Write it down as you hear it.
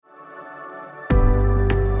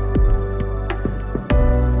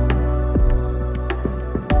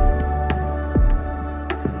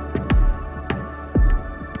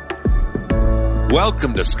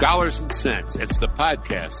Welcome to Scholars and Sense. It's the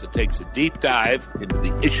podcast that takes a deep dive into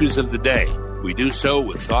the issues of the day. We do so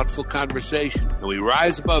with thoughtful conversation, and we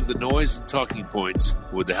rise above the noise and talking points.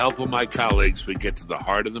 With the help of my colleagues, we get to the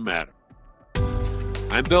heart of the matter.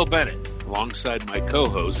 I'm Bill Bennett, alongside my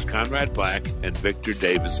co-hosts, Conrad Black and Victor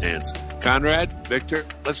Davis Hanson. Conrad, Victor,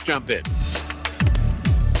 let's jump in.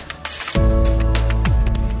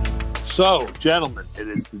 So, gentlemen, it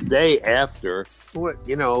is the day after what,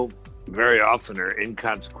 very often are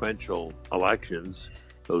inconsequential elections.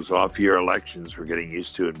 Those off-year elections we're getting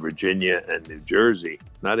used to in Virginia and New Jersey.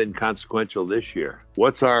 Not inconsequential this year.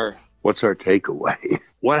 What's our takeaway?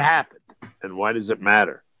 What happened, and why does it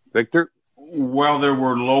matter? Victor? Well, there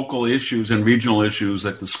were local issues and regional issues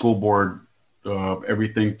at the school board,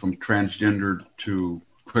 everything from transgender to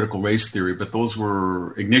critical race theory, but those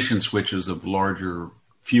were ignition switches of larger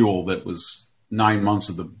fuel that was 9 months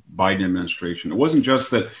of the Biden administration. It wasn't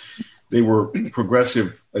just that they were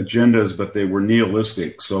progressive agendas, but they were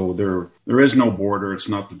nihilistic. So there is no border. It's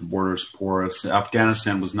not that the border is porous.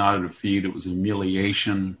 Afghanistan was not a defeat. It was a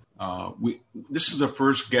humiliation. This is the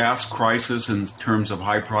first gas crisis in terms of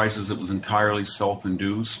high prices. It was entirely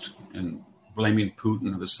self-induced, and blaming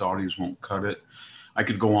Putin or the Saudis won't cut it. I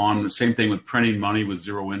could go on. The same thing with printing money with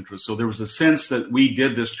zero interest. So there was a sense that we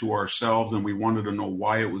did this to ourselves, and we wanted to know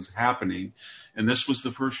why it was happening. And this was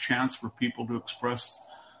the first chance for people to express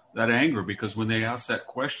that anger, because when they asked that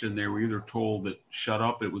question, they were either told that shut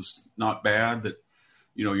up, it was not bad, that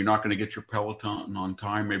you're not going to get your Peloton on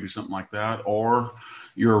time, maybe something like that, or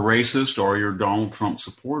you're a racist, or you're a Donald Trump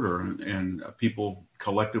supporter. And people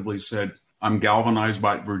collectively said, I'm galvanized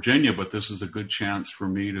by Virginia, but this is a good chance for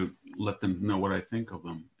me to let them know what I think of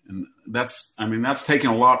them. And that's taken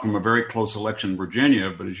a lot from a very close election in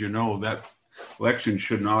Virginia, but as you know, that election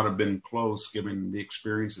should not have been close given the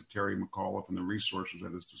experience of Terry McAuliffe and the resources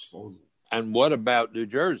at his disposal. And what about New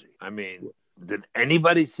Jersey? Did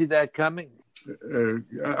anybody see that coming?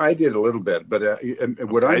 I did a little bit, but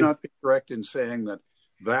would I not be correct in saying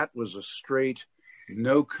that was a straight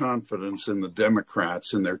no confidence in the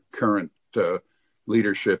Democrats in their current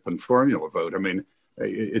leadership and formula vote?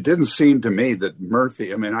 It didn't seem to me that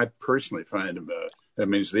Murphy, I personally find him,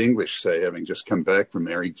 as the English say, having just come back from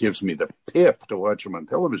there, he gives me the pip to watch him on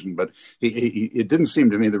television, but it didn't seem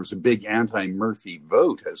to me there was a big anti-Murphy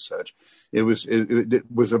vote as such. It was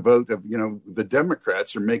a vote of, the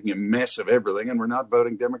Democrats are making a mess of everything and we're not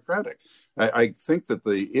voting Democratic. I think that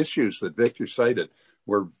the issues that Victor cited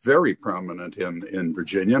were very prominent in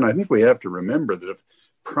Virginia, and I think we have to remember that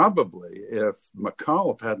if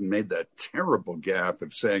McAuliffe hadn't made that terrible gaffe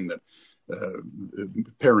of saying that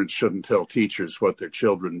parents shouldn't tell teachers what their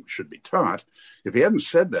children should be taught, if he hadn't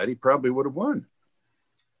said that, he probably would have won.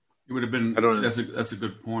 It would have been. That's a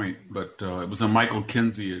good point, but it was a Michael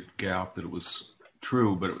Kinsey gaffe that it was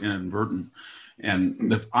true, but inadvertent.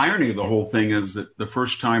 And the irony of the whole thing is that the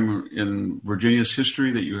first time in Virginia's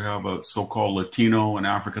history that you have a so-called Latino and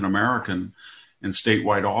African American in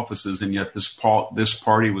statewide offices, and yet this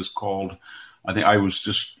party was called, I think I was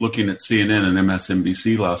just looking at CNN and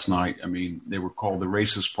MSNBC last night. They were called the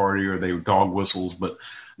racist party, or they were dog whistles, but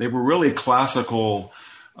they were really classical,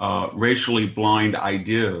 racially blind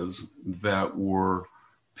ideas that were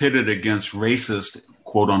pitted against racist,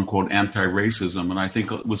 quote unquote, anti-racism. And I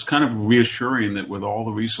think it was kind of reassuring that with all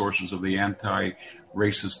the resources of the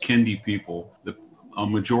anti-racist Kendi people, a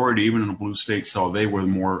majority, even in a blue state, saw they were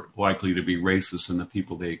more likely to be racist than the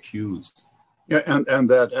people they accused. Yeah, and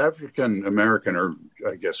that African American, or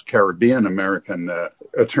I guess Caribbean American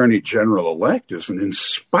Attorney General-elect is an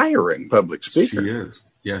inspiring public speaker. She is.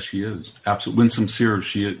 Yeah, she is. Absolutely. Winsome Sears,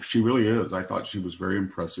 she really is. I thought she was very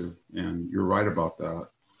impressive, and you're right about that.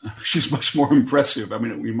 She's much more impressive. It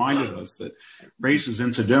reminded us that race is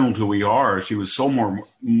incidental to who we are. She was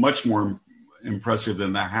much more impressive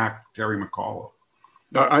than the hack Terry McAuliffe.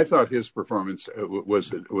 I thought his performance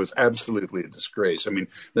was absolutely a disgrace.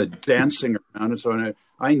 The dancing around and so on.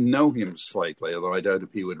 I know him slightly, although I doubt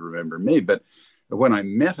if he would remember me. But when I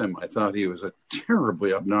met him, I thought he was a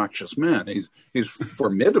terribly obnoxious man. He's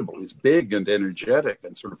formidable. He's big and energetic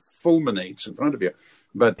and sort of fulminates in front of you.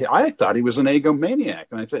 But I thought he was an egomaniac,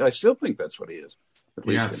 and I still think that's what he is.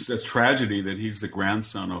 Yeah, it's a tragedy that he's the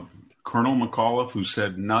grandson of Colonel McAuliffe, who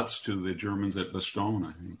said nuts to the Germans at Bastogne,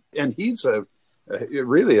 I think. And he's the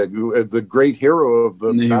great hero of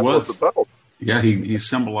the Battle of the Bulge. Yeah, he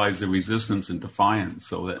symbolized the resistance and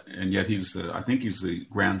defiance. And yet I think he's the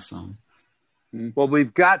grandson. Well,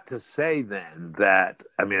 we've got to say then that,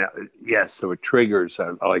 yes, there were triggers.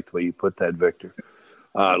 I like the way you put that, Victor.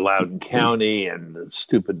 Loudoun County and the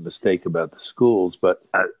stupid mistake about the schools. But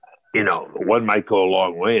one might go a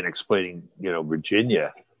long way in explaining,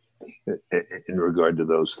 Virginia in regard to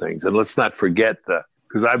those things. And let's not forget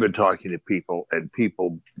because I've been talking to people, and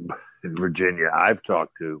people in Virginia I've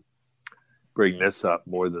talked to bring this up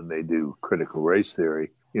more than they do critical race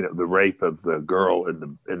theory. The rape of the girl in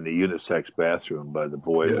the unisex bathroom by the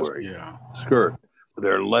boy wearing skirt.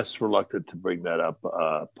 They're less reluctant to bring that up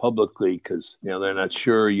publicly because they're not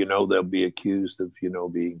sure. They'll be accused of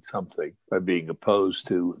being something by being opposed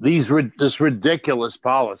to this ridiculous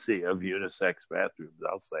policy of unisex bathrooms.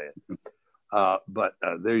 I'll say it. But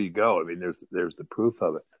there you go. I mean, there's the proof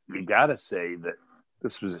of it. We got to say that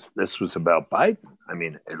this was about Biden. I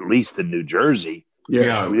mean, at least in New Jersey.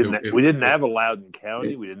 Yeah, we didn't have a Loudoun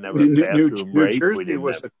County. We didn't have a bathroom rape. New Jersey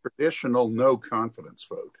was a traditional no confidence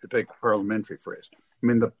vote, to take a parliamentary phrase. I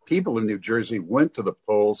mean, the people in New Jersey went to the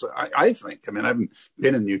polls. I think. I mean, I haven't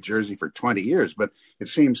been in New Jersey for 20 years, but it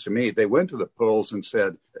seems to me they went to the polls and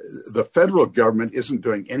said the federal government isn't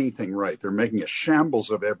doing anything right. They're making a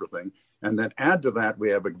shambles of everything. And then add to that, we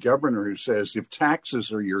have a governor who says if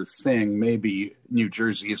taxes are your thing, maybe New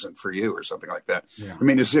Jersey isn't for you or something like that. Yeah. I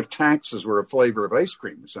mean, as if taxes were a flavor of ice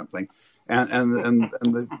cream or something. And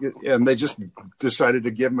they just decided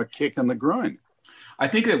to give him a kick in the groin. I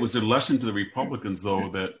think it was a lesson to the Republicans, though,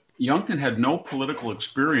 that Youngkin had no political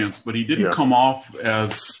experience, but he didn't come off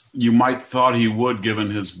as you might thought he would,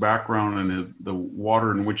 given his background and the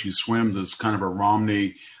water in which he swims, as kind of a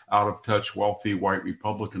Romney, out-of-touch, wealthy white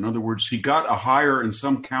Republican. In other words, he got in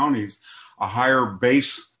some counties, a higher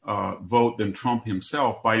base vote than Trump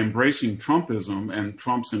himself by embracing Trumpism and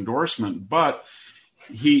Trump's endorsement. But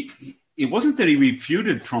it wasn't that he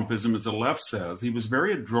refuted Trumpism, as the left says. He was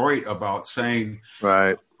very adroit about saying,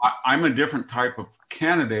 right, I'm a different type of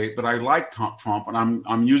candidate, but I like Trump, and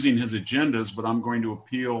I'm using his agendas, but I'm going to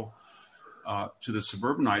appeal to the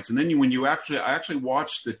suburbanites. And then I actually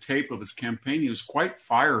watched the tape of his campaign. He was quite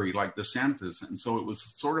fiery, like DeSantis. And so it was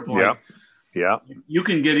sort of like, you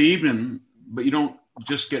can get even, but you don't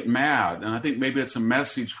just get mad. And I think maybe it's a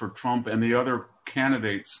message for Trump and the other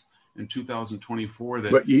candidates in 2024.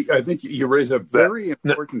 But I think you raise a very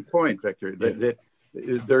important point, Victor, that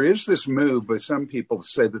there is this move by some people to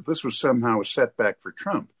say that this was somehow a setback for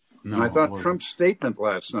Trump. No, and I thought Trump's statement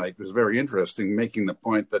last night was very interesting, making the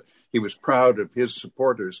point that he was proud of his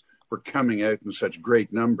supporters for coming out in such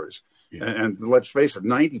great numbers. Yeah. And let's face it,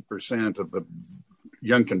 90% of the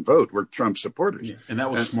Youngkin vote were Trump supporters. Yeah. And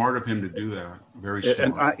that was smart of him to do that. Very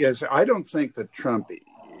smart. And I don't think that Trump,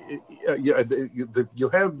 you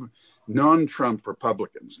have non-Trump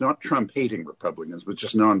Republicans, not Trump-hating Republicans, but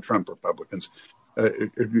just non-Trump Republicans,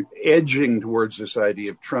 edging towards this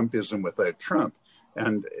idea of Trumpism without Trump.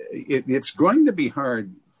 And it's going to be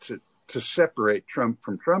hard to separate Trump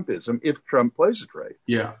from Trumpism if Trump plays it right.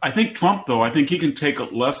 Yeah, I think Trump, though, I think he can take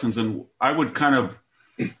lessons, and I would kind of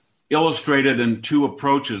illustrate it in two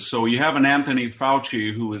approaches. So you have an Anthony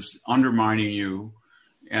Fauci who is undermining you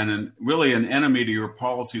and really an enemy to your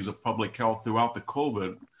policies of public health throughout the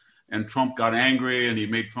COVID. And Trump got angry and he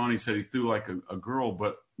made fun. He said he threw like a girl.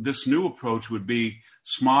 But this new approach would be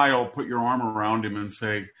smile, put your arm around him and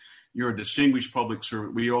say, you're a distinguished public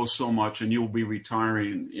servant. We owe so much, and you will be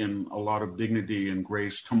retiring in a lot of dignity and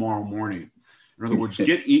grace tomorrow morning. In other words,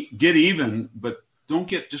 get even, but don't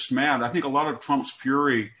get just mad. I think a lot of Trump's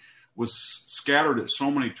fury was scattered at so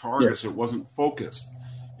many targets, It wasn't focused.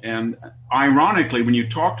 And ironically, when you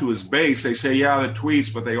talk to his base, they say, yeah, the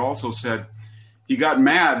tweets, but they also said he got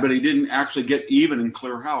mad, but he didn't actually get even and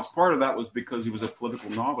clear house. Part of that was because he was a political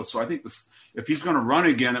novice. So I think if he's going to run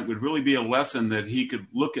again, it would really be a lesson that he could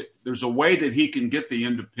look at. There's a way that he can get the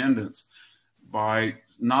independents by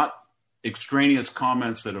not extraneous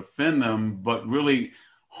comments that offend them, but really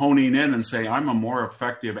honing in and say, I'm a more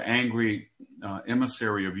effective, angry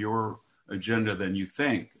emissary of your agenda than you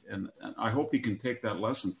think. And I hope he can take that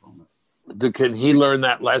lesson from it. Can he learn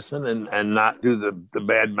that lesson and not do the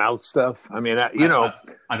bad mouth stuff? I mean, I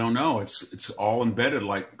don't know. It's all embedded,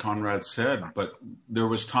 like Conrad said. But there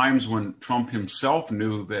was times when Trump himself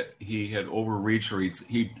knew that he had overreached, or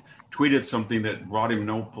he tweeted something that brought him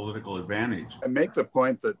no political advantage. I make the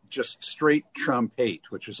point that just straight Trump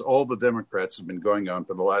hate, which is all the Democrats have been going on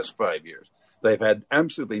for the last 5 years. They've had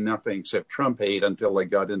absolutely nothing except Trump hate until they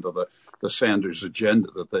got into the Sanders agenda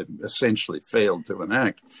that they've essentially failed to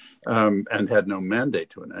enact and had no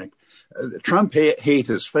mandate to enact. Trump hate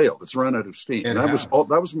has failed. It's run out of steam. That was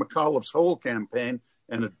McAuliffe's whole campaign,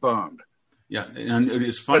 and it bombed. Yeah, and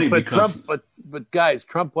it's funny but because Trump, but guys,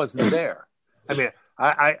 Trump wasn't there. I mean,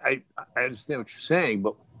 I understand what you're saying,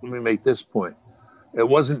 but let me make this point. It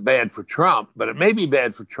wasn't bad for Trump, but it may be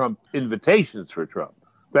bad for Trump invitations for Trump.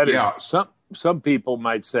 That is some people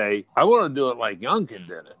might say, I want to do it like Youngkin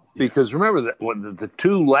did it. Because remember that when the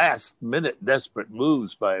two last-minute desperate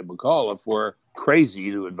moves by McAuliffe were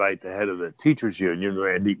crazy to invite the head of the teachers union,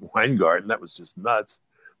 Randy Weingarten. That was just nuts.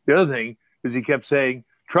 The other thing is he kept saying,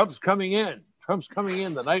 Trump's coming in. Trump's coming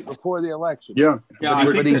in the night before the election. Yeah.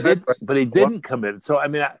 But he didn't come in. So, I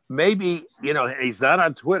mean, maybe, he's not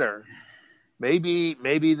on Twitter. Maybe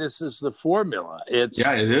this is the formula. It is.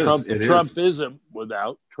 Trumpism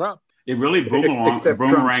without Trump. It really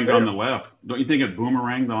boomeranged on the left. Don't you think it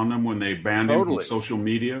boomeranged on them when they banned him from social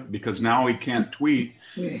media? Because now he can't tweet.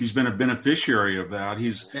 He's been a beneficiary of that.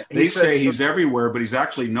 They say he's everywhere, but he's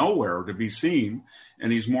actually nowhere to be seen,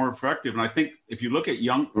 and he's more effective. And I think if you look at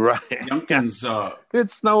Youngkin's...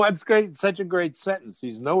 It's great. Such a great sentence.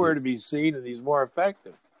 He's nowhere to be seen, and he's more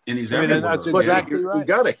effective. And he's everywhere. That's exactly right. He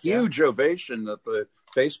got a huge ovation at the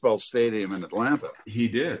baseball stadium in Atlanta. He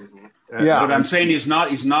did. But I'm saying he's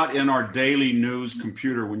not in our daily news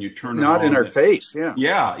computer when you turn it on. Not in our face, yeah.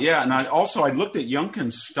 Yeah. And I looked at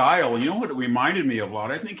Youngkin's style, and you know what it reminded me of a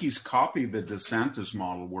lot? I think he's copied the DeSantis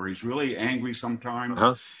model, where he's really angry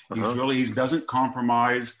sometimes. He doesn't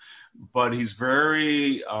compromise, but he's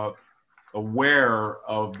very aware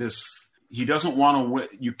of this. He doesn't want to win.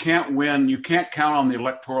 You can't win. You can't count on the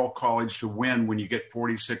Electoral College to win when you get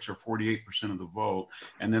 46 or 48% of the vote.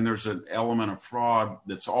 And then there's an element of fraud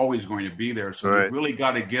that's always going to be there. So you've really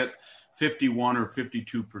got to get 51 or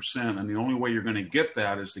 52%. And the only way you're going to get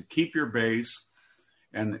that is to keep your base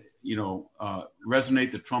and,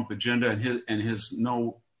 resonate the Trump agenda and his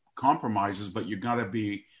no compromises. But you got to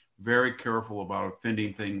be very careful about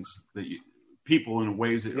offending people in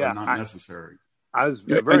ways that are not necessary. I was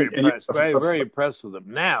very impressed with him.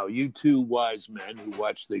 Now, you two wise men who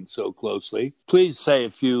watch things so closely, please say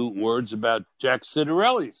a few words about Jack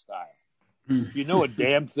Ciattarelli's style. You know a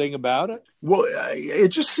damn thing about it? Well, it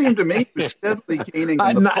just seemed to me he was steadily gaining.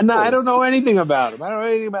 I don't know anything about him. I don't know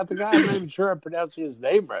anything about the guy. I'm not even sure I'm pronouncing his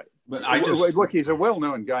name right. But look, he's a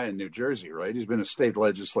well-known guy in New Jersey, right? He's been a state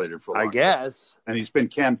legislator for a long time. And he's been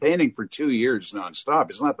campaigning for 2 years nonstop.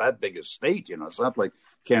 It's not that big a state, It's not like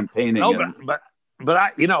campaigning. No, but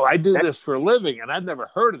I do this for a living, and I've never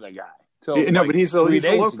heard of the guy. But he's a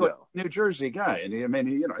local New Jersey guy, and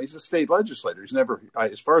he's a state legislator. He's never,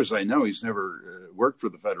 as far as I know, he's never worked for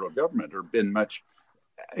the federal government or been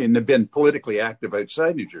politically active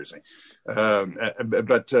outside New Jersey.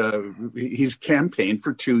 But he's campaigned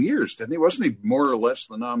for 2 years, didn't he? Wasn't he more or less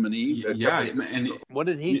the nominee? And what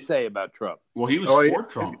did he say about Trump? Well, he was for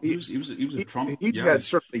Trump. He was a Trump. He had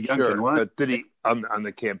certainly Youngkin line. But did he on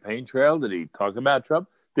the campaign trail? Did he talk about Trump?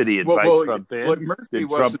 Did he invite Trump in? Did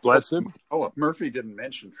Trump bless him? Murphy didn't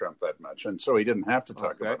mention Trump that much, and so he didn't have to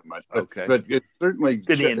talk about it much. But it certainly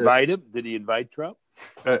did he invite him? Did he invite Trump?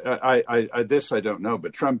 I don't know,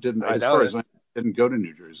 but Trump didn't. As far as I didn't go to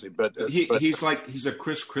New Jersey, but he's a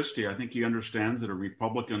Chris Christie. I think he understands that a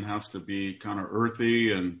Republican has to be kind of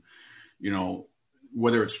earthy, and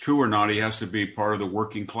whether it's true or not, he has to be part of the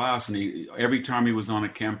working class. And every time he was on a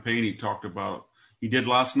campaign, he talked about. He did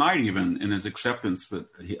last night, even in his acceptance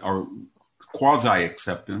or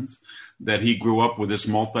quasi-acceptance, that he grew up with this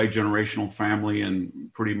multi-generational family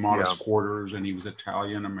in pretty modest quarters, and he was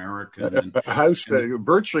Italian American. A house,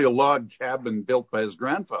 virtually a log cabin built by his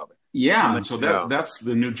grandfather. Yeah, and so that's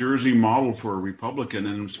the New Jersey model for a Republican,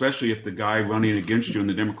 and especially if the guy running against you in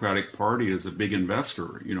the Democratic Party is a big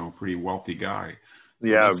investor, pretty wealthy guy.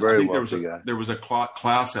 So very wealthy guy. There was a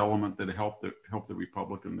class element that helped the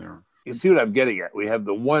Republican there. You see what I'm getting at? We have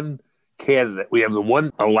the one candidate, we have the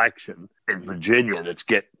one election in Virginia that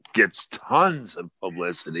gets tons of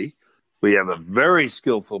publicity. We have a very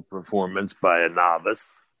skillful performance by a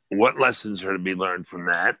novice. What lessons are to be learned from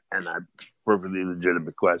that? And perfectly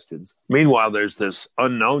legitimate questions. Meanwhile, there's this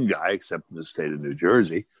unknown guy, except in the state of New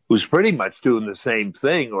Jersey, who's pretty much doing the same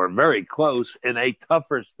thing or very close in a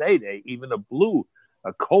tougher state, even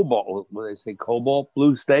a cobalt, what do they say, cobalt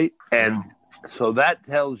blue state? And so that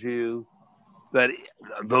tells you that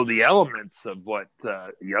though the elements of what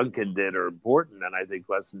Youngkin did are important, and I think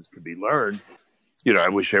lessons to be learned, I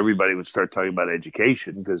wish everybody would start talking about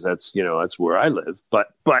education because that's where I live. But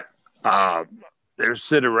there's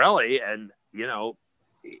Ciattarelli, and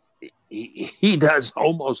he does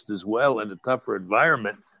almost as well in a tougher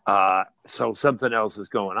environment. So something else is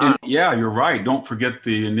going on. And, you're right. Don't forget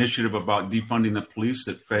the initiative about defunding the police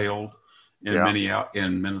that failed in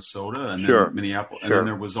Minnesota and then Minneapolis. And then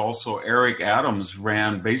there was also Eric Adams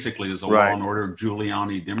ran basically as a law and order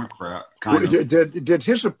Giuliani Democrat. Did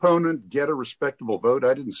his opponent get a respectable vote?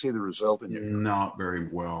 I didn't see the result in your Not very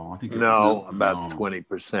well. I think about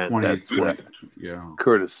 20%. That's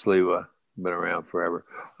Curtis Sliwa. been around forever.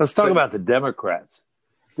 Let's talk about the Democrats.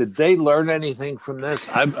 Did they learn anything from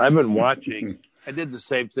this? I've been watching. I did the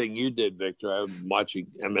same thing you did, Victor. I've been watching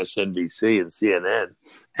MSNBC and CNN,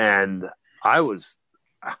 and I was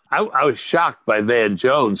shocked by Van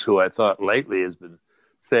Jones, who I thought lately has been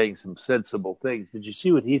saying some sensible things. Did you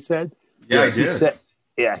see what he said? Yeah, I did.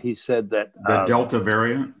 He said that the Delta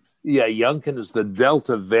variant. Yeah, Youngkin is the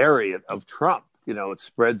Delta variant of Trump. It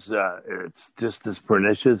spreads. It's just as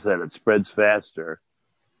pernicious, and it spreads faster.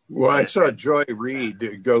 Well, I saw Joy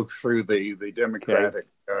Reid go through the Democratic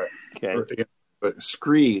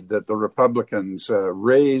screed that the Republicans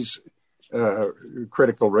raise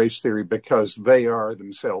critical race theory because they are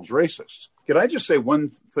themselves racist. Could I just say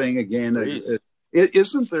one thing again?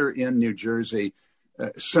 Isn't there in New Jersey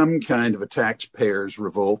some kind of a taxpayers'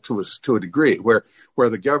 revolt to a degree, where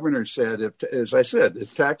the governor said,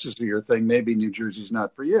 if taxes are your thing, maybe New Jersey's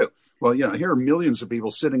not for you. Well, here are millions of people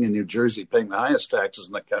sitting in New Jersey paying the highest taxes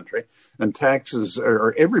in the country, and taxes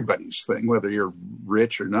are everybody's thing, whether you're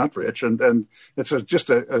rich or not rich. And it's just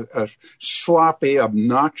a sloppy,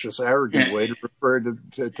 obnoxious, arrogant way to refer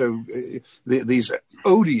to these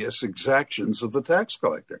odious exactions of the tax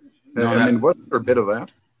collector. What's a bit of that?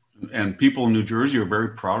 And people in New Jersey are very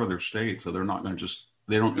proud of their state, so they're not going to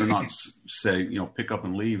they're not say, pick up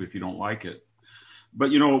and leave if you don't like it.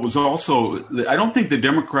 But, it was also, I don't think the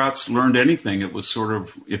Democrats learned anything. It was sort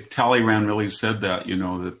of, if Talleyrand really said that,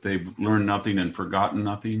 that they've learned nothing and forgotten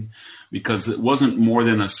nothing, because it wasn't more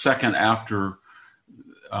than a second after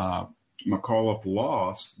McAuliffe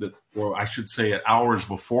lost, or I should say hours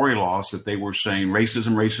before he lost, that they were saying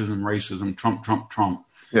racism, racism, racism, Trump, Trump, Trump.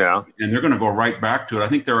 Yeah, and they're going to go right back to it. I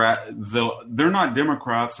think they're not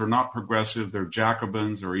Democrats, they're not progressive, they're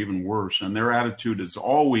Jacobins, or even worse. And their attitude is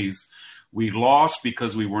always, we lost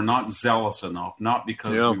because we were not zealous enough, not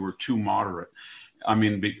because we were too moderate. I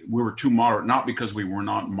mean, we were too moderate, not because we were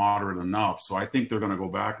not moderate enough. So I think they're going to go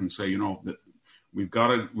back and say, that we've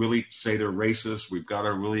got to really say they're racist. We've got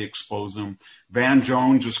to really expose them. Van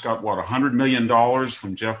Jones just got, $100 million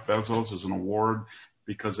from Jeff Bezos as an award,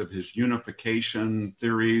 because of his unification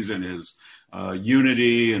theories and his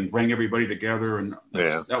unity and bring everybody together. And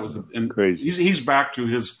that was crazy. He's back to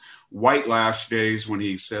his white lash days when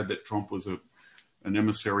he said that Trump was an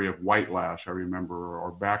emissary of white lash, I remember,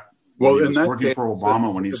 or back when he was working for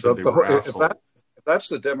Obama when he said they were assholes. If that's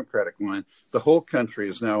the Democratic line, the whole country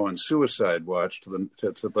is now on suicide watch to the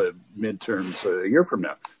midterms a year from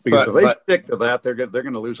now. Because if they stick to that, they're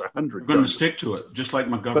going to lose 100. They're going to stick to it, just like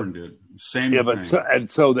McGovern did. Same thing.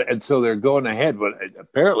 So they're going ahead. But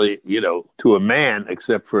apparently, to a man,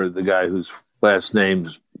 except for the guy whose last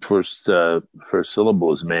name's first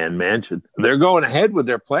syllable is Manchin, they're going ahead with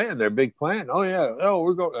their plan, their big plan. Oh yeah,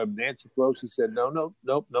 we're going. Nancy Pelosi said no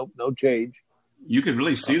change. You could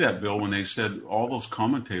really see that, Bill, when they said, all those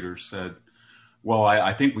commentators said, well,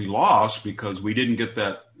 I think we lost because we didn't get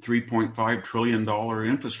that $3.5 trillion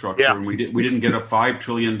infrastructure, and we didn't get a $5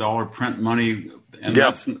 trillion print money, and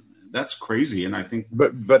that's crazy. And I think,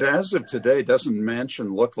 but as of today, doesn't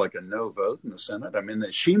Manchin look like a no vote in the Senate? I mean,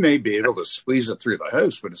 she may be able to squeeze it through the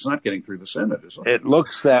House, but it's not getting through the Senate, is it? It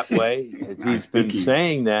looks that way. He's been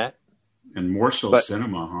saying that, and more so,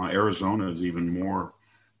 Sinema, Arizona is even more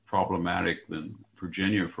problematic than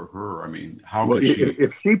Virginia for her. I mean,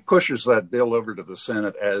 if she pushes that bill over to the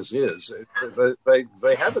Senate as is,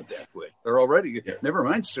 they have a death wish. They're already never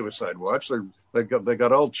mind suicide watch. They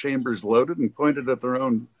got all chambers loaded and pointed at their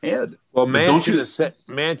own head. Well, Manchin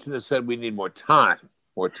has said we need more time.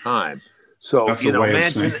 So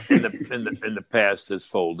Manchin in the past has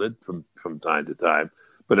folded from time to time.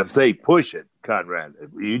 But if they push it, Conrad,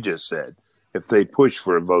 you just said, if they push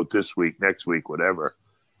for a vote this week, next week, whatever,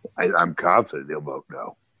 I'm confident they'll vote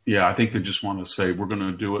no. Yeah, I think they just want to say, we're going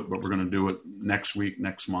to do it, but we're going to do it next week,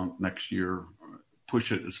 next month, next year.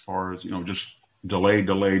 Push it as far as, just delay,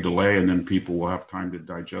 and then people will have time to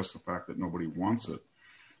digest the fact that nobody wants it.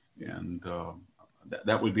 And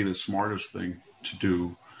that would be the smartest thing to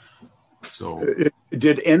do. So,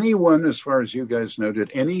 did anyone, as far as you guys know, did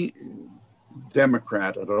any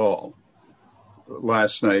Democrat at all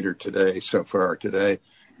last night or today,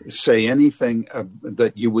 say anything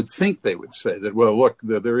that you would think they would say, that, well, look,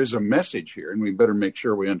 there is a message here and we better make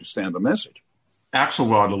sure we understand the message?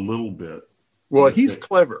 Axelrod a little bit. Well, he's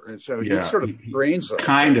clever, and so he sort of brains it.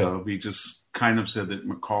 He just kind of said that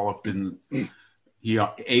McAuliffe he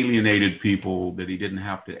alienated people that he didn't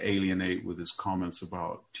have to alienate with his comments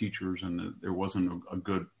about teachers, and that there wasn't a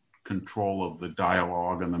good control of the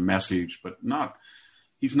dialogue and the message, but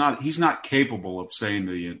he's not capable of saying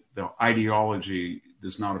the ideology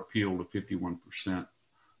does not appeal to 51%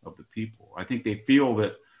 of the people. I think they feel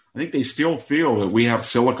that I think they still feel that we have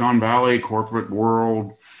Silicon Valley, corporate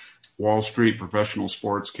world, Wall Street, professional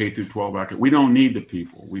sports, K through 12. We don't need the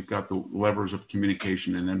people. We've got the levers of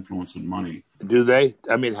communication and influence and money. Do they?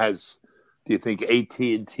 I mean, do you think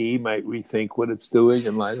AT&T might rethink what it's doing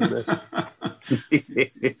in light of this?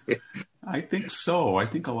 I think so. I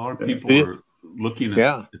think a lot of people are looking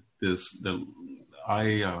at this.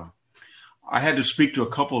 I had to speak to a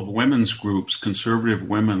couple of women's groups, conservative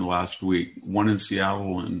women, last week, one in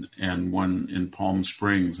Seattle and one in Palm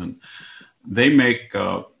Springs. And they make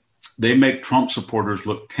Trump supporters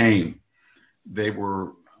look tame.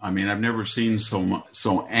 I've never seen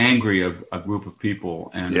so angry a group of people,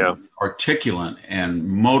 and articulate and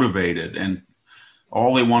motivated, and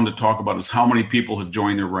all they wanted to talk about is how many people have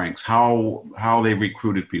joined their ranks, how they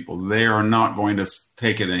recruited people. They are not going to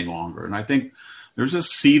take it any longer. And I think there's a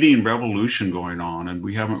seething revolution going on, and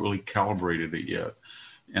we haven't really calibrated it yet.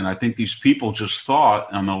 And I think these people just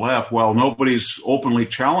thought on the left, well, nobody's openly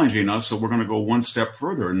challenging us, so we're going to go one step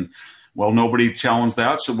further. And, well, nobody challenged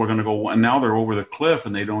that, so we're going to go. And now they're over the cliff,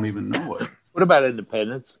 and they don't even know it. What about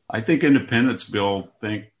independents? I think independents, Bill,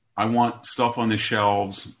 think, I want stuff on the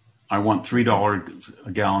shelves. I want $3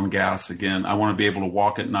 a gallon gas again. I want to be able to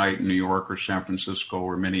walk at night in New York or San Francisco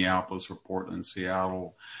or Minneapolis or Portland,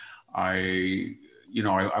 Seattle. I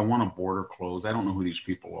want a border closed. I don't know who these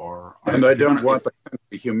people are. And I don't want the country to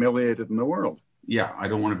be humiliated in the world. Yeah, I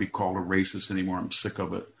don't want to be called a racist anymore. I'm sick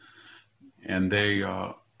of it. And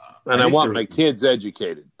I want my kids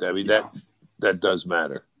educated. I mean, that does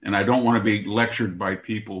matter. And I don't want to be lectured by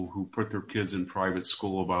people who put their kids in private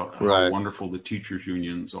school about how wonderful the teachers'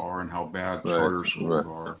 unions are and how bad charter schools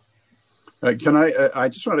are. I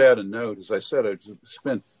just want to add a note. As I said, I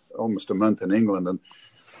spent almost a month in England, and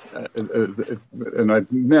I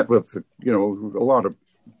met with a lot of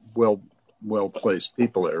well-placed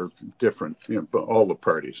people there, different, all the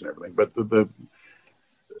parties and everything. But the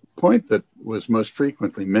point that was most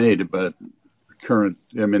frequently made about current,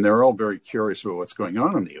 they're all very curious about what's going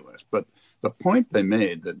on in the U.S., but the point they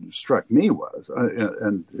made that struck me was,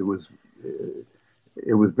 and it was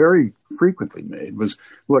very frequently made, was,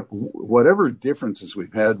 look, whatever differences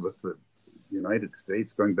we've had with the United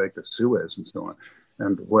States going back to Suez and so on,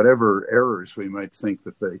 and whatever errors we might think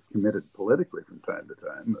that they committed politically from time to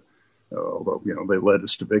time, although, they led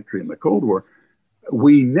us to victory in the Cold War,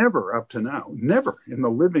 we never, up to now, never in the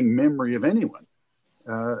living memory of anyone,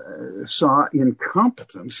 saw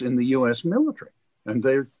incompetence in the U.S. military. And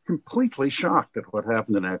they're completely shocked at what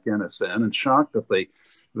happened in Afghanistan, and shocked that the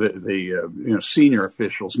senior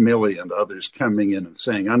officials, Milley and others, coming in and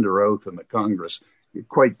saying under oath in the Congress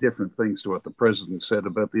quite different things to what the president said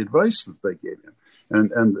about the advice that they gave him. And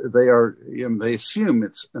they assume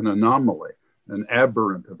it's an anomaly, an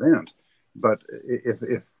aberrant event. But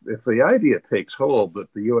if the idea takes hold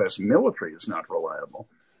that the U.S. military is not reliable,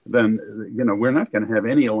 then, we're not going to have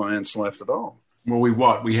any alliance left at all. Well,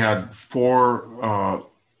 we had 4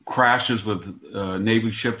 crashes with Navy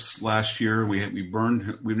ships last year. We've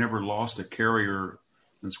never lost a carrier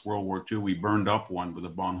since World War II. We burned up one with a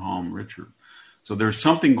Bonhomme Richard. So there's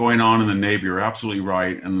something going on in the Navy. You're absolutely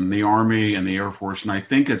right. And the Army and the Air Force. And I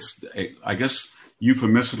think I guess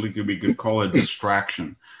euphemistically we could call it a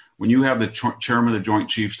distraction. When you have the chairman of the Joint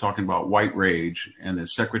Chiefs talking about white rage and the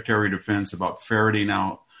Secretary of Defense about ferreting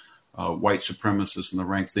out white supremacists in the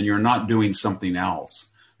ranks, then you're not doing something else.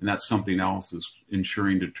 And that something else is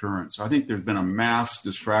ensuring deterrence. So I think there's been a mass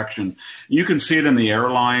distraction. You can see it in the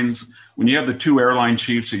airlines. When you have the 2 airline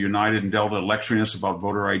chiefs of United and Delta lecturing us about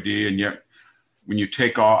voter ID, and yet when you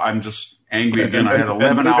take off, I'm just angry again. I had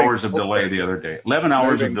 11 hours of delay the other day. 11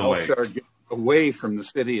 hours of delay. Away from the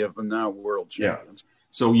city of the now world champions. Yeah.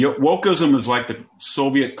 So wokeism is like the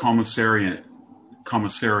Soviet commissariat.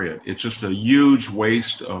 It's just a huge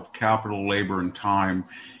waste of capital, labor, and time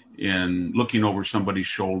in looking over somebody's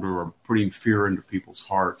shoulder or putting fear into people's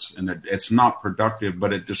hearts. And it's not productive,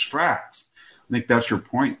 but it distracts. I think that's your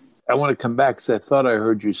point. I want to come back because I thought I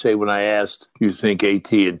heard you say when I asked, do you think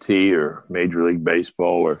AT&T or Major League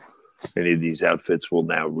Baseball or any of these outfits will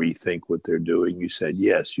now rethink what they're doing? You said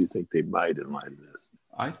yes. You think they might in light of this?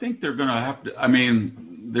 I think they're going to have to.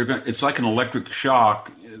 It's like an electric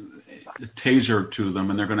shock, a taser to them,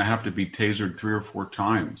 and they're going to have to be tasered 3 or 4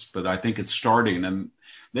 times. But I think it's starting, and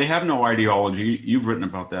they have no ideology. You've written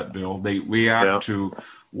about that, Bill. They react to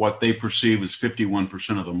what they perceive as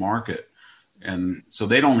 51% of the market. And so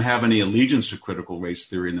they don't have any allegiance to critical race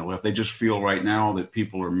theory in the left. They just feel right now that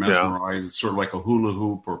people are mesmerized. It's sort of like a hula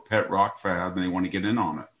hoop or pet rock fad, and they want to get in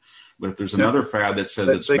on it. But if there's another fad that says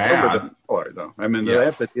it's they bad, though. I mean, they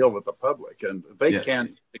have to deal with the public, and they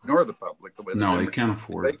can't ignore the public. No, they can't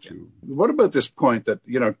afford it to. What about this point that,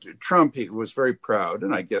 Trump, he was very proud,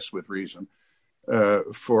 and I guess with reason,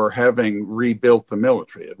 for having rebuilt the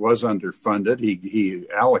military. It was underfunded. He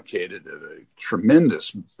allocated a tremendous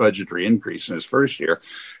budgetary increase in his first year,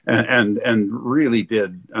 and really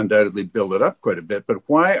did undoubtedly build it up quite a bit. But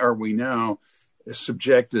why are we now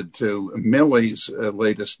subjected to Milley's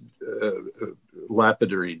latest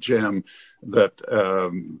lapidary gem that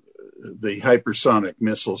the hypersonic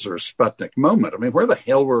missiles are a Sputnik moment? I mean, where the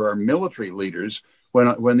hell were our military leaders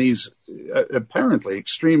when these apparently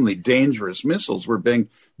extremely dangerous missiles were being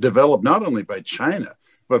developed not only by China,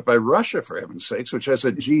 but by Russia, for heaven's sakes, which has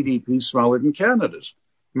a GDP smaller than Canada's?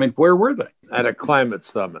 I mean, where were they? At a climate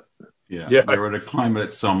summit. Yeah, they were at a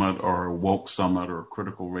climate summit or a woke summit or a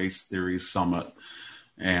critical race theory summit.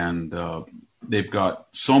 And they've got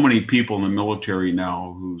so many people in the military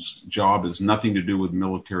now whose job is nothing to do with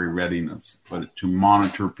military readiness, but to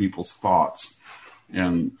monitor people's thoughts.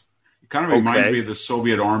 And it kind of reminds me of the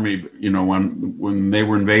Soviet army, when they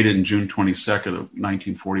were invaded in June 22nd of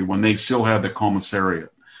 1941, they still had the commissariat.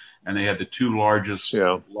 And they had the two largest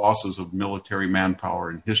losses of military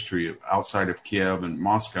manpower in history outside of Kiev and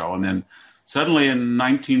Moscow. And then suddenly in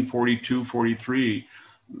 1942-43,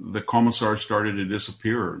 the commissars started to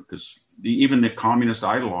disappear because even the communist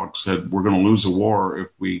ideologues said we're going to lose the war if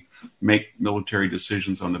we make military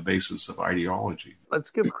decisions on the basis of ideology.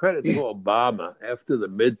 Let's give credit to Obama. After the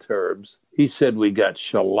midterms, he said we got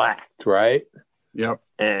shellacked, right? Yep.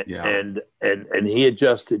 And he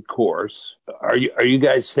adjusted course. Are you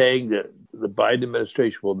guys saying that the Biden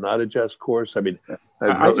administration will not adjust course? I mean,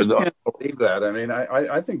 I just can't believe that. I mean,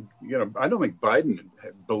 I think, I don't think Biden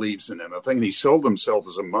believes in anything. He sold himself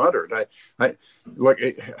as a moderate. What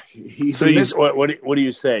are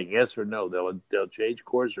you saying? Yes or no? They'll change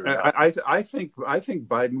course or not? I think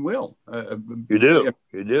Biden will. You do?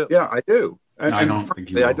 You do? Yeah, I do. I don't think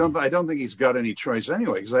he will. I don't think he's got any choice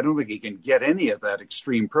anyway, because I don't think he can get any of that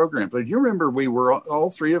extreme program. But you remember we were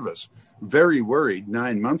all three of us very worried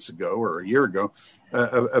 9 months ago or a year ago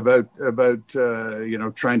about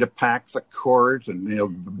trying to pack the court and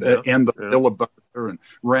end the filibuster and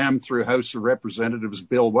ram through House of Representatives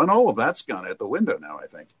Bill 1. All of that's gone out the window now, I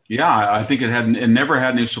think. Yeah, I think it never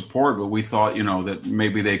had any support, but we thought that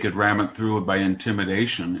maybe they could ram it through by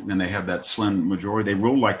intimidation, and they had that slim majority. They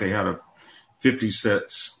ruled like they had a 50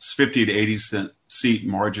 to 80 seat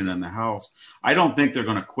margin in the House. I don't think they're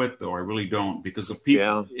going to quit, though. I really don't, because the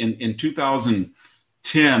people in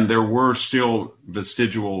 2010 there were still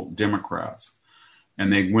vestigial Democrats,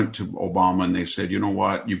 and they went to Obama and they said, you know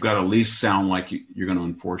what, you've got to at least sound like you're going to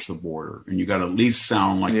enforce the border, and you got to at least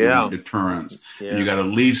sound like you need deterrence, and you got to at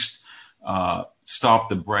least stop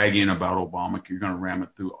the bragging about Obama. You're going to ram it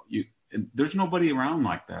through. There's nobody around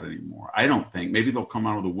like that anymore. I don't think. Maybe they'll come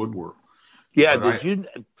out of the woodwork. Yeah,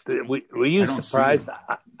 were you surprised?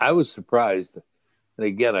 I was surprised. And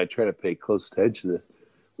again, I try to pay close attention to this.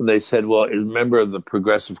 When they said, well, a member of the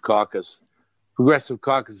Progressive Caucus. Progressive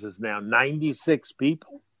Caucus is now 96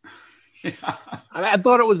 people. Yeah. I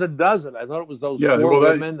thought it was a dozen. I thought it was those four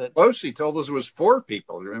women. Pelosi told us it was 4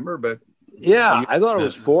 people, remember? But I thought it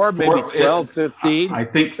was 4, maybe 12, 15. I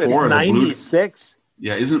think 4 of the 96.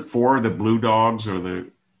 Yeah, isn't 4 the Blue Dogs or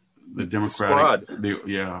the Democratic? Squad.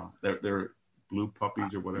 They're blue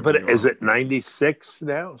puppies or whatever. But is it 96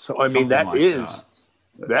 now? So I mean, that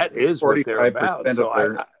is what they're about.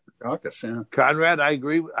 So caucus, Conrad, I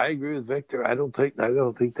agree with Victor. I don't think they're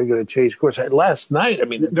going to change course. Last night, I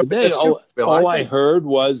mean, today, all I heard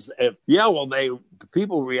was, the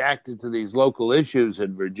people reacted to these local issues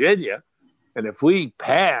in Virginia, and if we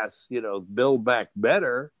pass, Build Back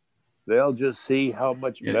Better, they'll just see how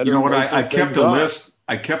much better. You know what? I kept a list.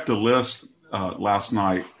 I kept a list last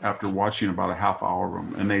night after watching about a half hour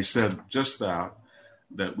of them, and they said just that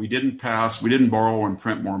we didn't pass, we didn't borrow and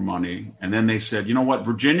print more money. And then they said, you know what?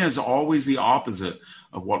 Virginia is always the opposite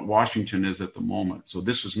of what Washington is at the moment. So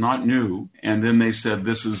this is not new. And then they said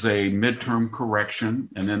this is a midterm correction.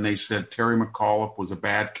 And then they said Terry McAuliffe was a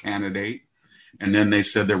bad candidate. And then they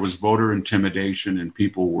said there was voter intimidation and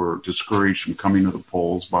people were discouraged from coming to the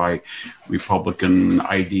polls by Republican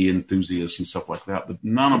ID enthusiasts and stuff like that. But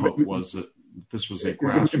none of it was this was a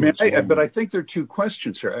grassroots. But I think there are two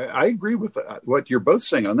questions here. I agree with what you're both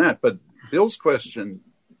saying on that. But Bill's question,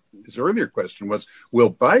 his earlier question was,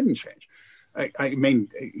 will Biden change? I mean,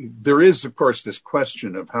 there is, of course, this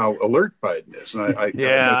question of how alert Biden is. And I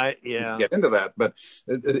get into that. But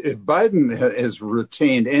if Biden has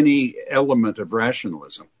retained any element of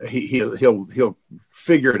rationalism, he'll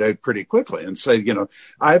figure it out pretty quickly and say,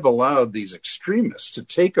 I've allowed these extremists to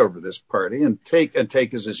take over this party and take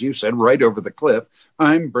us, as you said, right over the cliff.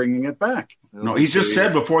 I'm bringing it back. No, he just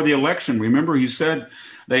said before the election, remember, he said,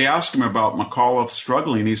 they asked him about McAuliffe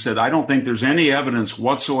struggling. He said, I don't think there's any evidence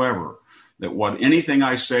whatsoever that anything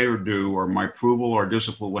I say or do or my approval or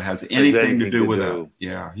disapproval has anything to do with that.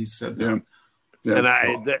 Yeah, he said that.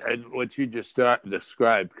 Yeah. And what you just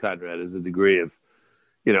described, Conrad, is a degree of,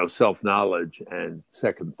 self-knowledge and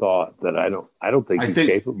second thought that I don't think he's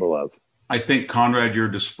capable of. I think, Conrad, you're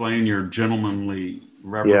displaying your gentlemanly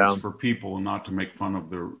reverence for people and not to make fun of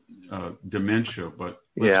their dementia, but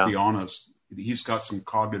let's be honest, he's got some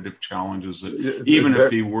cognitive challenges that even if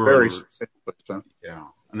he were,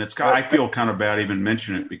 and I feel kind of bad even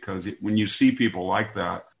mentioning it because when you see people like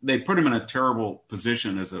that, they put him in a terrible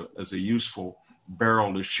position as a useful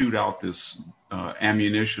barrel to shoot out this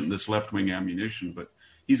ammunition, this left-wing ammunition, but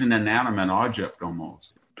he's an inanimate object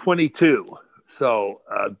almost. 22, so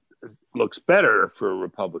looks better for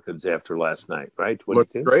Republicans after last night, right? 22?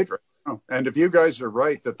 Looks great, right? Oh, and if you guys are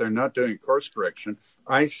right that they're not doing course correction,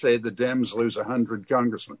 I say the Dems lose 100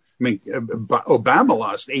 congressmen. I mean, Obama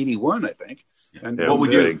lost 81, I think. And what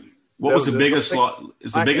would you? What was the biggest loss?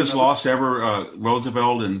 Is the biggest loss ever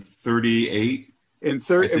Roosevelt in 38? In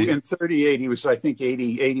 38, he was, I think,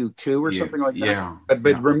 82 or something like that. Yeah.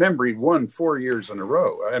 But remember, he won 4 years in a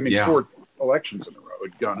row. I mean, 4 elections in a row.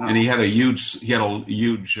 Had gone out. And he had a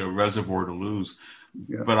huge reservoir to lose.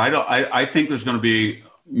 Yeah. But I think there's going to be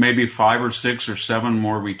maybe 5 or 6 or 7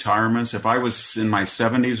 more retirements. If I was in my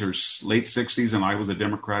 70s or late 60s and I was a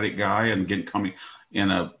Democratic guy and coming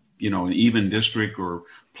in an even district or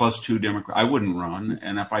 +2 Democrat, I wouldn't run.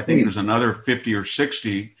 And if I think there's another 50 or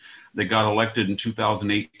 60 that got elected in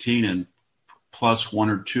 2018 and +1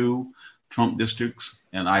 or 2 Trump districts,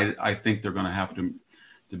 and I think they're going to have to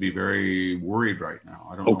be very worried right now.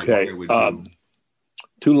 I don't know what they would do.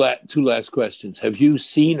 Two last questions. Have you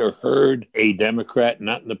seen or heard a Democrat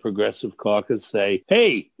not in the Progressive Caucus say,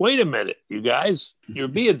 "Hey, wait a minute, you guys, you're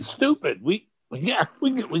being stupid. We got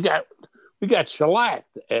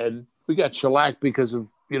shellacked, and we got shellacked because of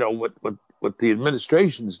what the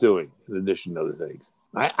administration's doing in addition to other things."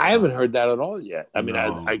 I haven't heard that at all yet. I mean,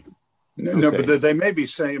 no, but they may be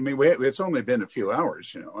saying. I mean, it's only been a few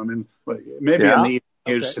hours. I mean, maybe in the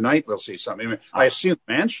news tonight we'll see something. I mean, I assume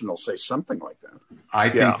Manchin will say something like that. I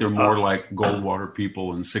think they're more like Goldwater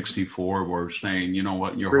people in '64 were saying, you know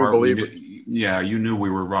what, in your heart, you knew we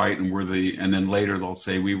were right, and then later they'll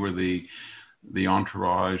say we were the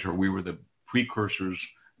entourage or we were the precursors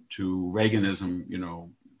to Reaganism.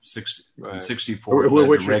 64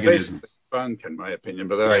 which Reaganism. Bunk, in my opinion,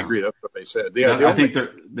 but I agree. That's what they said. I think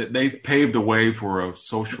they've paved the way for a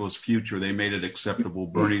socialist future. They made it acceptable.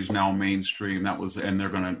 Bernie's now mainstream. That was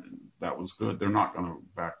good. They're not going to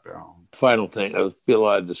back down. Final thing, there'll be a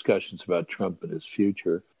lot of discussions about Trump and his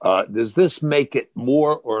future. Does this make it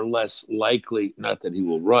more or less likely, not that he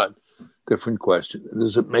will run, different question,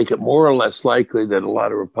 does it make it more or less likely that a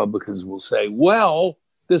lot of Republicans will say, well,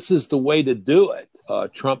 this is the way to do it?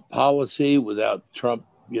 Trump policy without Trump,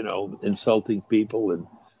 insulting people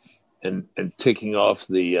and ticking off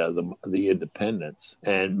the independents.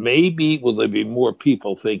 And maybe will there be more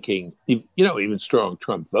people thinking, even strong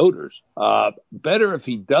Trump voters, better if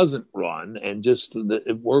he doesn't run and just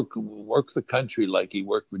work the country like he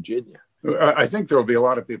worked Virginia. I think there will be a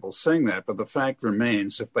lot of people saying that, but the fact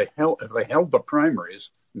remains, if they held the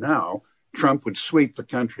primaries now, Trump would sweep the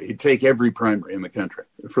country. He'd take every primary in the country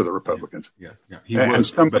for the Republicans. And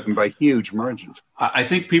some of them by huge margins. I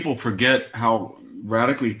think people forget how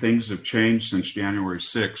radically things have changed since January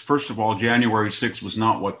 6th. First of all, January 6th was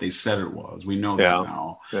not what they said it was. We know that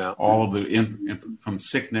now. Yeah. All of the, from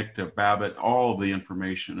Sicknick to Babbitt, all of the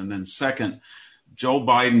information. And then second, Joe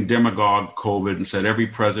Biden demagogued COVID and said every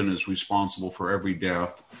president is responsible for every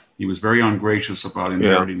death. He was very ungracious about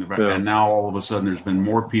inheriting the vaccine. And now all of a sudden there's been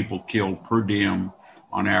more people killed per diem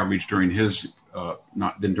on average during his,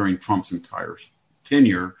 than during Trump's entire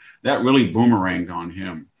tenure. That really boomeranged on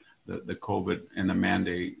him, the COVID and the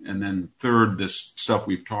mandate. And then third, this stuff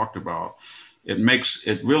we've talked about, it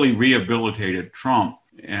really rehabilitated Trump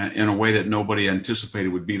in a way that nobody anticipated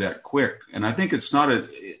would be that quick. And I think it's not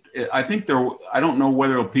I don't know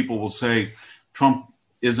whether people will say Trump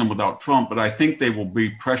isn't without Trump, but I think they will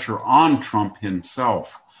be pressure on Trump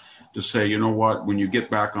himself to say, you know what, when you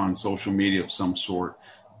get back on social media of some sort,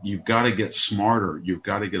 you've got to get smarter. You've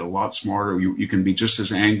got to get a lot smarter. You can be just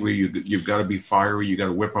as angry. You've got to be fiery. You got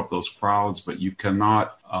to whip up those crowds, but you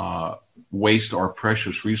cannot waste our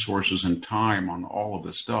precious resources and time on all of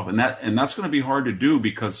this stuff. And that's going to be hard to do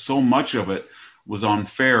because so much of it was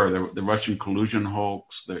unfair. The Russian collusion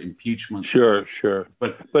hoax, the impeachment. Sure.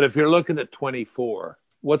 But if you're looking at 24,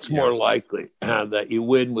 what's more likely, that you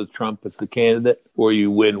win with Trump as the candidate or you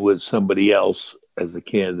win with somebody else as a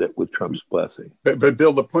candidate with Trump's blessing? But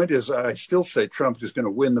Bill, the point is, I still say Trump is going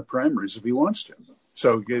to win the primaries if he wants to.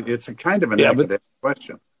 So it's a kind of an academic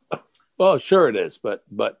question. Well, sure it is, but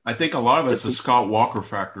I think a lot of it's a Scott Walker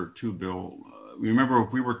factor too, Bill. Remember,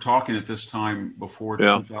 we were talking at this time before.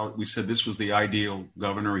 We said this was the ideal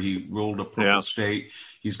governor. He ruled a purple state.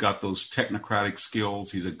 He's got those technocratic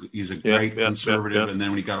skills. He's a great conservative. And then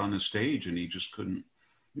when he got on the stage, and he just couldn't.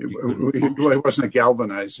 He wasn't a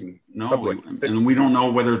galvanizing. No, and we don't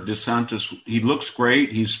know whether DeSantis. He looks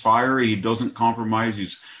great. He's fiery. He doesn't compromise.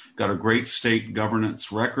 He's got a great state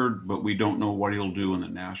governance record, but we don't know what he'll do on the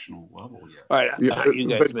national level yet. All right, you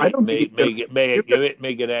guys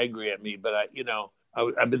may get angry at me, but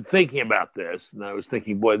I've been thinking about this, and I was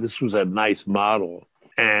thinking, boy, this was a nice model,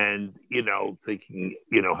 and thinking,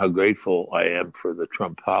 how grateful I am for the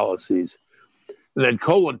Trump policies. And then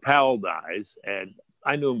Colin Powell dies, and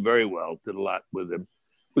I knew him very well, did a lot with him,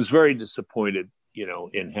 was very disappointed,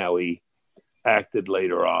 in how he acted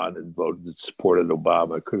later on and supported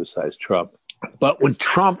Obama, criticized Trump. But when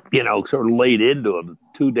Trump, sort of laid into him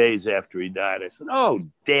 2 days after he died, I said, oh,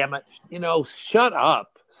 damn it. Shut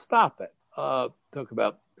up. Stop it. Talk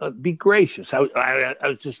about, be gracious. I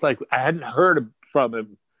was just like, I hadn't heard from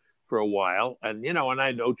him for a while. And, and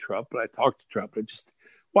I know Trump, but I talked to Trump.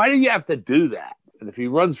 Why do you have to do that? And if he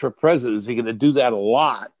runs for president, is he going to do that a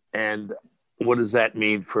lot? And what does that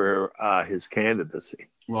mean for his candidacy?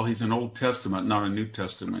 Well, he's an Old Testament, not a New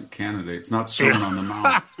Testament candidate. It's not Sermon on the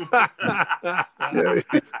Mount.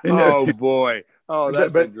 Oh, boy. Oh,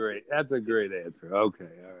 that's a great answer. Okay,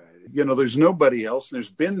 all right. There's nobody else. There's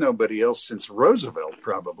been nobody else since Roosevelt,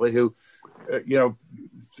 probably, who,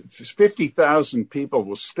 50,000 people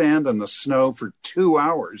will stand in the snow for 2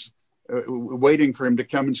 hours waiting for him to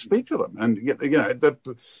come and speak to them.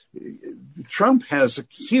 And, Trump has a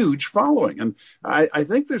huge following. And I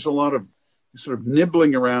think there's a lot of sort of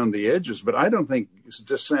nibbling around the edges, but I don't think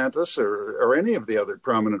DeSantis or any of the other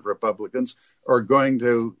prominent Republicans are going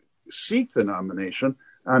to seek the nomination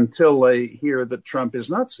until they hear that Trump is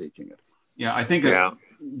not seeking it. Yeah, I think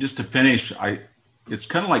just to finish, it's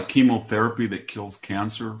kind of like chemotherapy that kills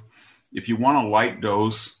cancer. If you want a light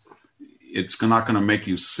dose, it's not going to make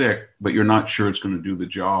you sick, but you're not sure it's going to do the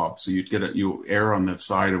job. So you err on the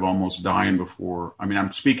side of almost dying before. I mean,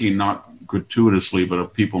 I'm speaking not gratuitously, but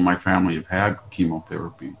of people in my family have had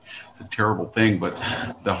chemotherapy. It's a terrible thing, but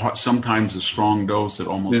sometimes the strong dose that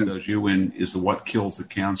almost does you in is what kills the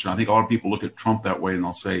cancer. I think a lot of people look at Trump that way and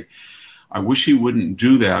they'll say, I wish he wouldn't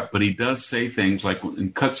do that, but he does say things like,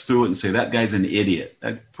 and cuts through it and say, that guy's an idiot.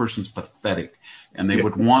 That person's pathetic. And they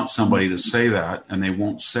would want somebody to say that, and they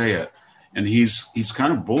won't say it. And he's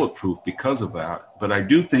kind of bulletproof because of that. But I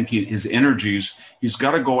do think his energies, he's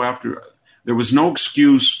got to go after. There was no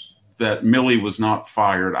excuse that Milley was not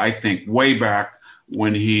fired, I think, way back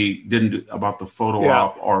when he didn't about the photo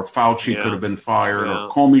op, or Fauci could have been fired, or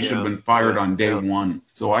Comey should have been fired on day one.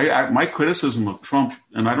 So my criticism of Trump,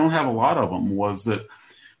 and I don't have a lot of them, was that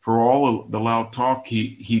for all of the loud talk,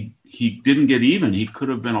 he didn't get even. He could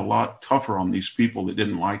have been a lot tougher on these people that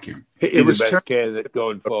didn't like him. It was the best candidate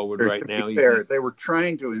going forward right now. They were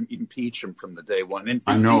trying to impeach him from the day one.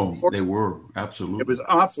 I know they were, absolutely. It was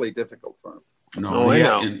awfully difficult for him. No,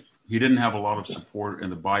 and he didn't have a lot of support,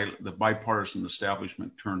 and the bipartisan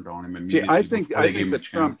establishment turned on him immediately. I think the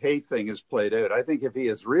Trump hate thing is played out. I think if he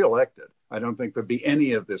is reelected, I don't think there'd be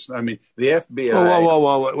any of this. I mean, the FBI.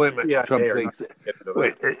 Whoa, wait a minute. Yeah, Trump thinks.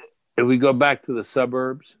 Wait. If we go back to the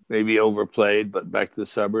suburbs, maybe overplayed, but back to the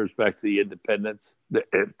suburbs, back to the independents,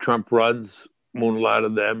 Trump runs, a lot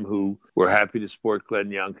of them who were happy to support Glenn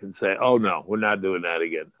Young can say, "Oh no, we're not doing that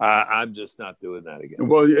again. I'm just not doing that again."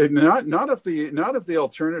 Well, not if the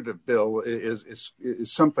alternative bill is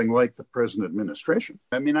something like the present administration.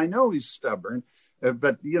 I mean, I know he's stubborn,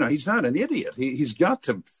 but he's not an idiot. He's got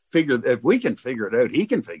to figure. If we can figure it out, he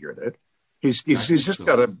can figure it out. He's just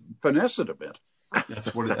got to finesse it a bit.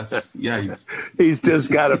 He's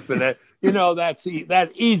just got to finesse.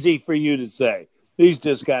 That's easy for you to say. He's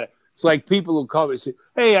just got it. It's like people who call me and say,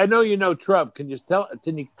 "Hey, I know you know Trump. Can you tell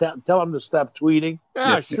him to stop tweeting?"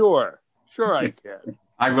 Yeah, sure, I can.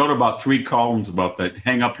 I wrote about 3 columns about that.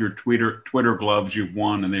 Hang up your Twitter gloves. You've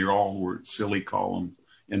won, and they all were silly columns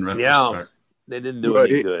in retrospect. They didn't do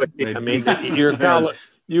any good. I mean,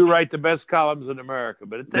 you write the best columns in America,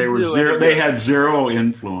 but it didn't do anything. They had zero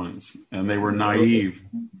influence, and they were naive.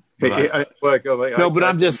 But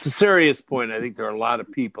I'm just a serious point. I think there are a lot of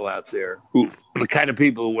people out there the kind of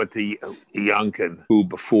people who went to Yonkin, who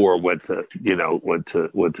before went to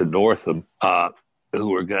Northam,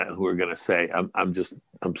 who are gonna say, I'm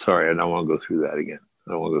sorry, I don't want to go through that again.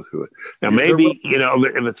 I don't want to go through it. Now, maybe,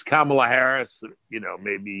 if it's Kamala Harris,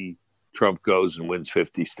 maybe Trump goes and wins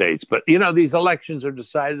 50 states. But, these elections are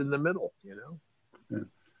decided in the middle, Yeah.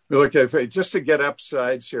 Look, just to get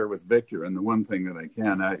upsides here with Victor, and the one thing that I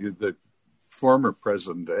can, the former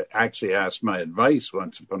president actually asked my advice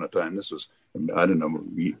once upon a time. This was, I don't know,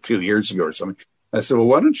 2 years ago or something. I said, well,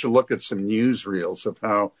 why don't you look at some newsreels of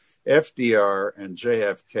how FDR and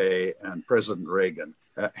JFK and President Reagan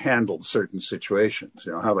handled certain situations,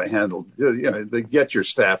 how they handled, they get your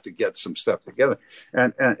staff to get some stuff together.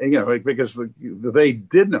 And because they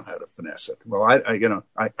did know how to finesse it. Well,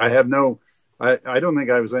 I have no, I don't think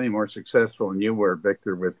I was any more successful than you were,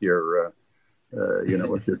 Victor, with your,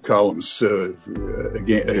 with your columns, thing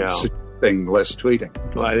less tweeting.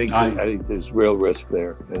 Well, I think there's real risk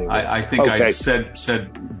there. Anyway. I think I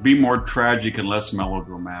said be more tragic and less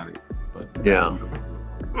melodramatic. But yeah.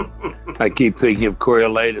 I keep thinking of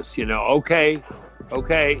Coriolanus, okay,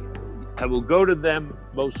 I will go to them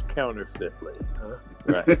most counterfeitly.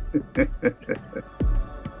 Right.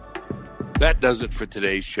 That does it for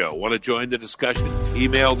today's show. Want to join the discussion?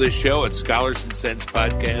 Email this show at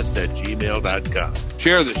scholarsandsenspodcast@gmail.com.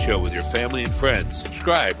 Share the show with your family and friends.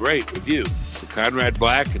 Subscribe, rate, review. For Conrad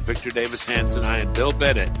Black and Victor Davis Hanson, I am Bill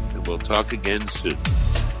Bennett, and we'll talk again soon.